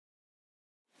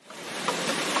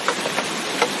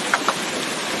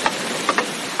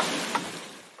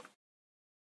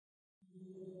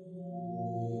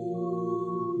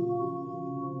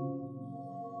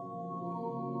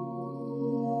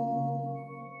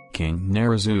King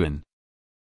Narazuan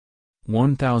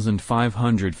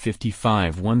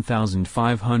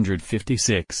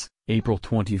 1555–1556, April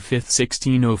 25,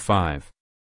 1605.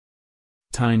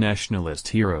 Thai nationalist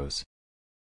heroes.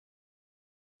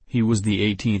 He was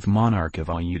the 18th monarch of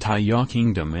Ayutthaya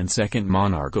Kingdom and second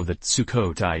monarch of the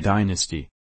Sukhothai dynasty.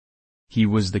 He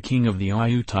was the king of the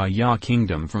Ayutthaya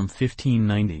Kingdom from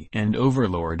 1590 and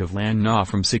overlord of Lan Na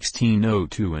from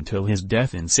 1602 until his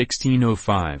death in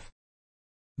 1605.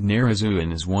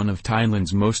 Narazuan is one of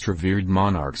Thailand's most revered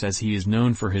monarchs, as he is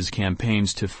known for his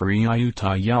campaigns to free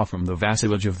Ayutthaya from the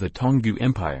vassalage of the Taungoo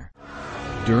Empire.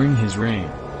 During his reign,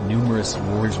 numerous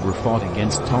wars were fought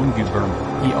against Taungoo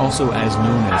Burma. He also is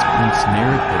known as Prince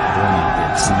Narit Burman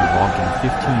Pitsanulok in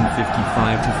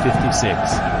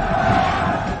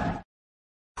 1555–56.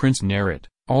 Prince Narit,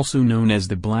 also known as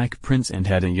the Black Prince, and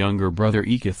had a younger brother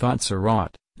Ikathat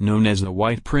Sarat, known as the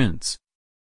White Prince.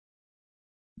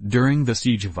 During the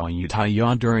siege of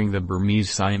Ayutthaya during the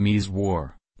Burmese-Siamese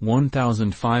War,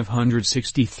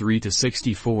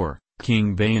 1563–64,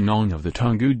 King Bayanong of the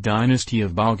Taungoo dynasty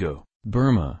of Bago,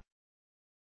 Burma,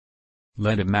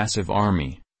 led a massive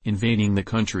army, invading the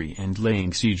country and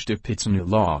laying siege to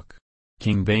Pitsanulok.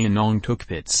 King Bayanong took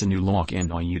Pitsanulok and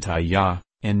Ayutthaya,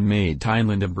 and made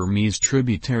Thailand a Burmese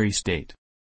tributary state.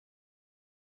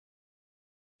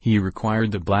 He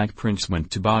required the Black Prince went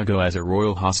to Bago as a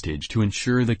royal hostage to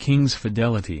ensure the king's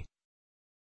fidelity.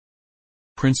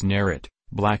 Prince Narit,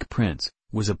 Black Prince,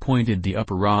 was appointed the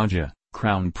Upper Raja,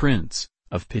 Crown Prince,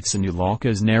 of Pitsanulok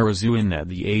as Narazuan at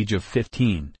the age of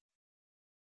 15.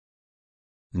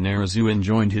 Narazuan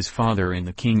joined his father and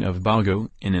the king of Bago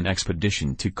in an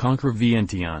expedition to conquer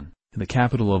Vientiane, the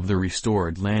capital of the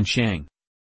restored Lanshang.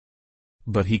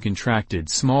 But he contracted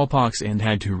smallpox and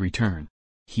had to return.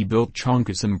 He built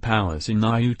Chongkasam Palace in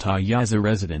Ayutthaya as a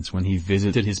residence when he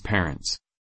visited his parents.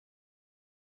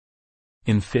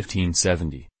 In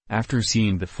 1570, after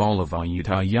seeing the fall of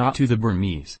Ayutthaya to the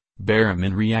Burmese,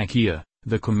 Baraman Riakia,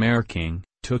 the Khmer king,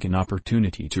 took an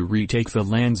opportunity to retake the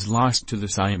lands lost to the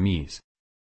Siamese.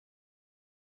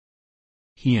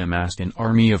 He amassed an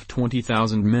army of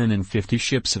 20,000 men, and 50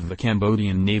 ships of the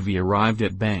Cambodian navy arrived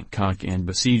at Bangkok and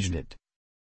besieged it.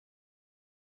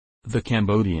 The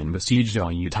Cambodian besieged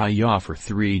Ayutthaya for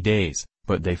 3 days,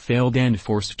 but they failed and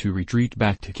forced to retreat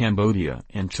back to Cambodia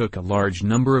and took a large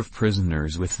number of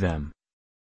prisoners with them.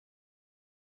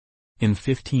 In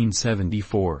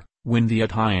 1574, when the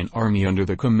Attaian army under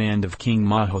the command of King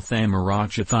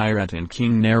Mahothamirachithirat and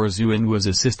King Narazuan was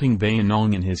assisting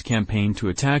Bayanong in his campaign to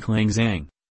attack Langzang,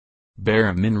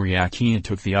 Baraman Riakia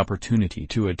took the opportunity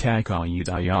to attack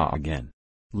Ayutthaya again.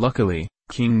 Luckily,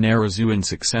 King Narazuan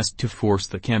succeeded to force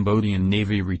the Cambodian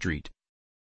navy retreat.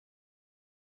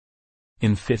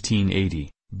 In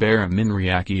 1580, Baraman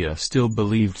Riakia still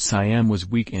believed Siam was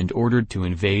weak and ordered to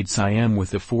invade Siam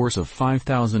with a force of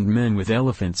 5,000 men with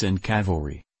elephants and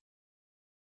cavalry.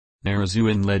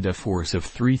 Narazuan led a force of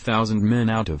 3,000 men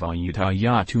out of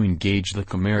Ayutthaya to engage the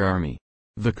Khmer army.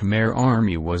 The Khmer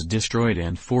army was destroyed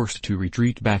and forced to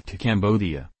retreat back to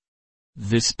Cambodia.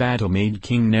 This battle made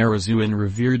King Narazuan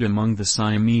revered among the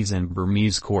Siamese and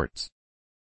Burmese courts.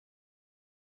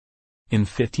 In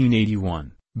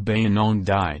 1581, Bayanong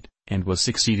died, and was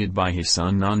succeeded by his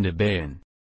son Nanda Bayan.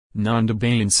 Nanda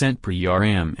Bayan sent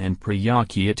Prayaram and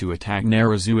Prayakia to attack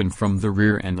Narazuan from the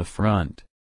rear and the front.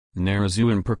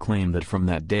 Narazuan proclaimed that from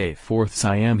that day forth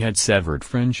Siam had severed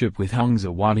friendship with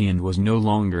Hongzawati and was no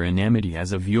longer in amity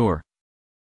as of yore.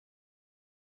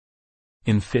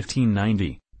 In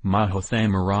 1590,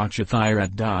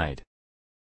 Mahothamirachithirat died.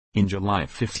 In July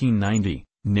 1590,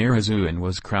 Narazuan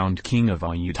was crowned king of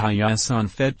Ayutthaya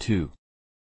Sonphet II.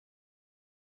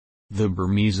 The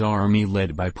Burmese army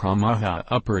led by Pramaha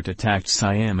Uprat attacked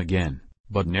Siam again,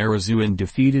 but Narazuan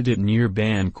defeated it near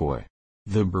Bankoi.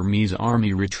 The Burmese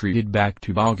army retreated back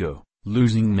to Bago,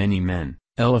 losing many men,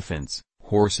 elephants,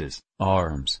 horses,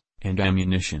 arms, and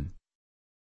ammunition.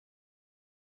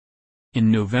 In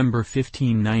November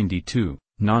 1592,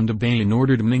 Nanda Bayan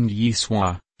ordered Ming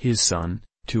Yiswa, his son,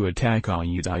 to attack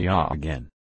Ayutthaya again.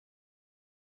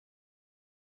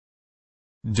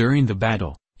 During the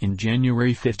battle, in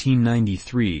January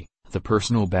 1593, the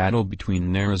personal battle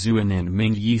between Narazuan and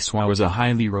Ming Yiswa was a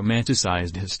highly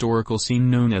romanticized historical scene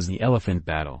known as the Elephant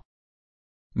Battle.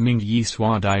 Ming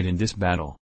Yiswa died in this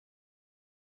battle.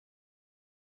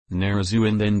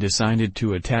 Narazuan then decided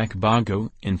to attack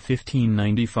Bago in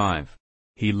 1595.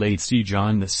 He laid siege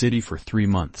on the city for 3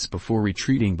 months before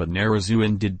retreating, but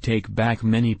Narazuan did take back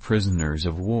many prisoners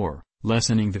of war,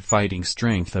 lessening the fighting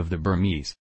strength of the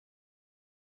Burmese.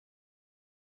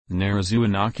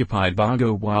 Narazuan occupied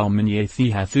Bago while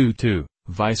Manyethihathu II,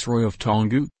 viceroy of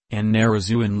Taungoo, and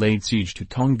Narizuan laid siege to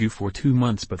Taungoo for 2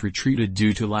 months but retreated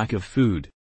due to lack of food.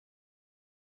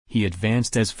 He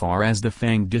advanced as far as the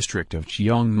Phang district of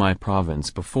Chiang Mai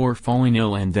province before falling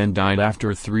ill and then died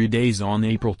after 3 days on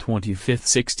April 25,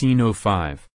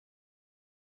 1605.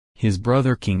 His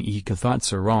brother King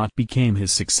Ekathatsarat became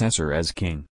his successor as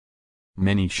king.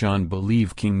 Many Shan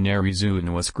believe King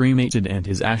Narizuan was cremated and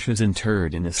his ashes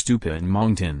interred in a stupa in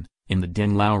Mongtan, in the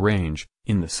Denlao range,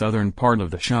 in the southern part of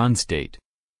the Shan state.